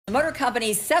The motor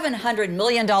company's $700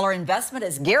 million investment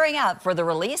is gearing up for the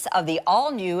release of the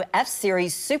all-new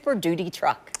F-Series Super Duty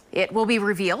truck. It will be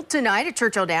revealed tonight at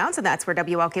Churchill Downs, and that's where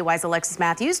WLKY's Alexis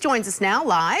Matthews joins us now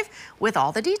live with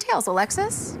all the details.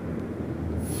 Alexis?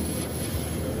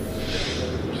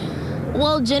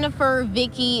 Well, Jennifer,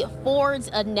 Vicky, Ford's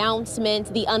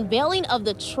announcement, the unveiling of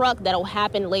the truck that'll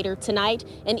happen later tonight,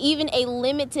 and even a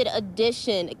limited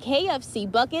edition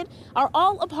KFC bucket are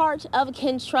all a part of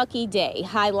Kentucky Day,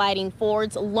 highlighting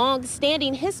Ford's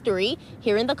long-standing history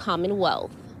here in the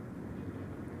Commonwealth.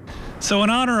 So in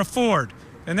honor of Ford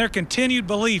and their continued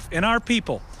belief in our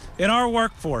people, in our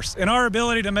workforce, in our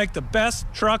ability to make the best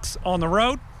trucks on the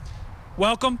road,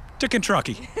 welcome to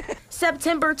Kentucky.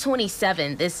 September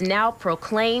 27th is now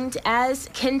proclaimed as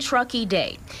Kentucky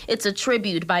Day. It's a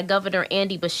tribute by Governor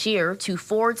Andy Beshear to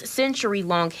Ford's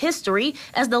century-long history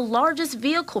as the largest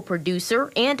vehicle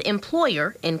producer and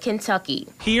employer in Kentucky.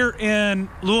 Here in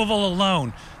Louisville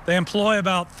alone, they employ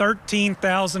about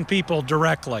 13,000 people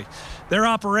directly. Their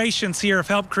operations here have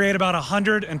helped create about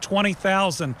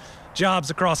 120,000 jobs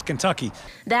across Kentucky.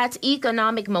 That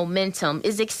economic momentum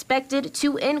is expected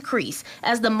to increase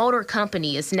as the motor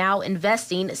company is now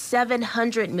investing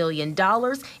 $700 million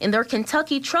in their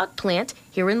Kentucky truck plant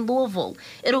here in Louisville.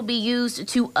 It'll be used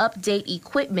to update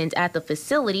equipment at the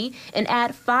facility and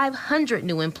add 500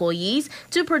 new employees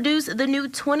to produce the new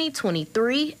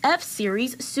 2023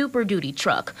 F-Series Super Duty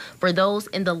truck. For those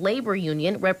in the labor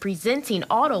union representing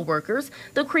auto workers,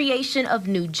 the creation of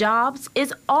new jobs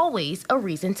is always a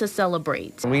reason to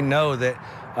celebrate. We know that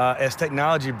as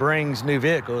technology brings new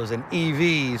vehicles and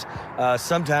EVs,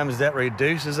 sometimes that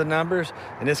reduces the numbers.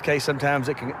 In this case, sometimes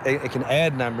it can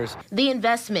add numbers. The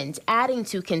investment, adding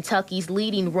to Kentucky's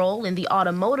leading role in the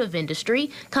automotive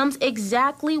industry, comes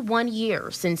exactly 1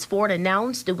 year since Ford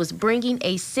announced it was bringing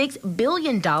a $6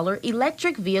 billion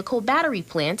electric vehicle battery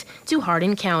plant to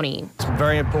Hardin County. It's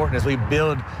very important as we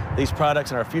build these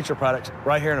products and our future products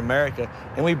right here in America,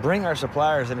 and we bring our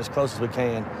suppliers in as close as we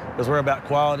can, because we're about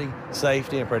quality,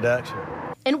 safety, and production.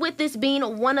 And with this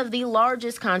being one of the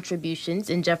largest contributions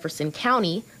in Jefferson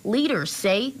County, leaders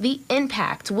say the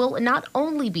impact will not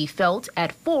only be felt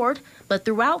at Ford, but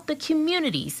throughout the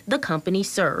communities the company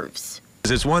serves.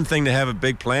 It's one thing to have a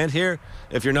big plant here.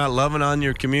 If you're not loving on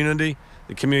your community,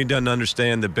 the community doesn't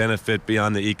understand the benefit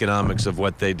beyond the economics of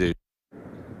what they do.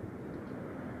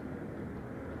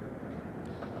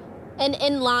 And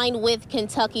in line with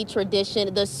Kentucky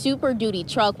tradition, the Super Duty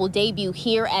truck will debut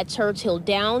here at Churchill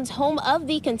Downs, home of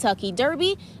the Kentucky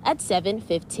Derby, at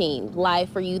 7:15. Live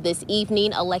for you this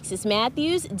evening, Alexis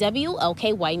Matthews,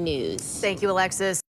 WLKY News. Thank you, Alexis.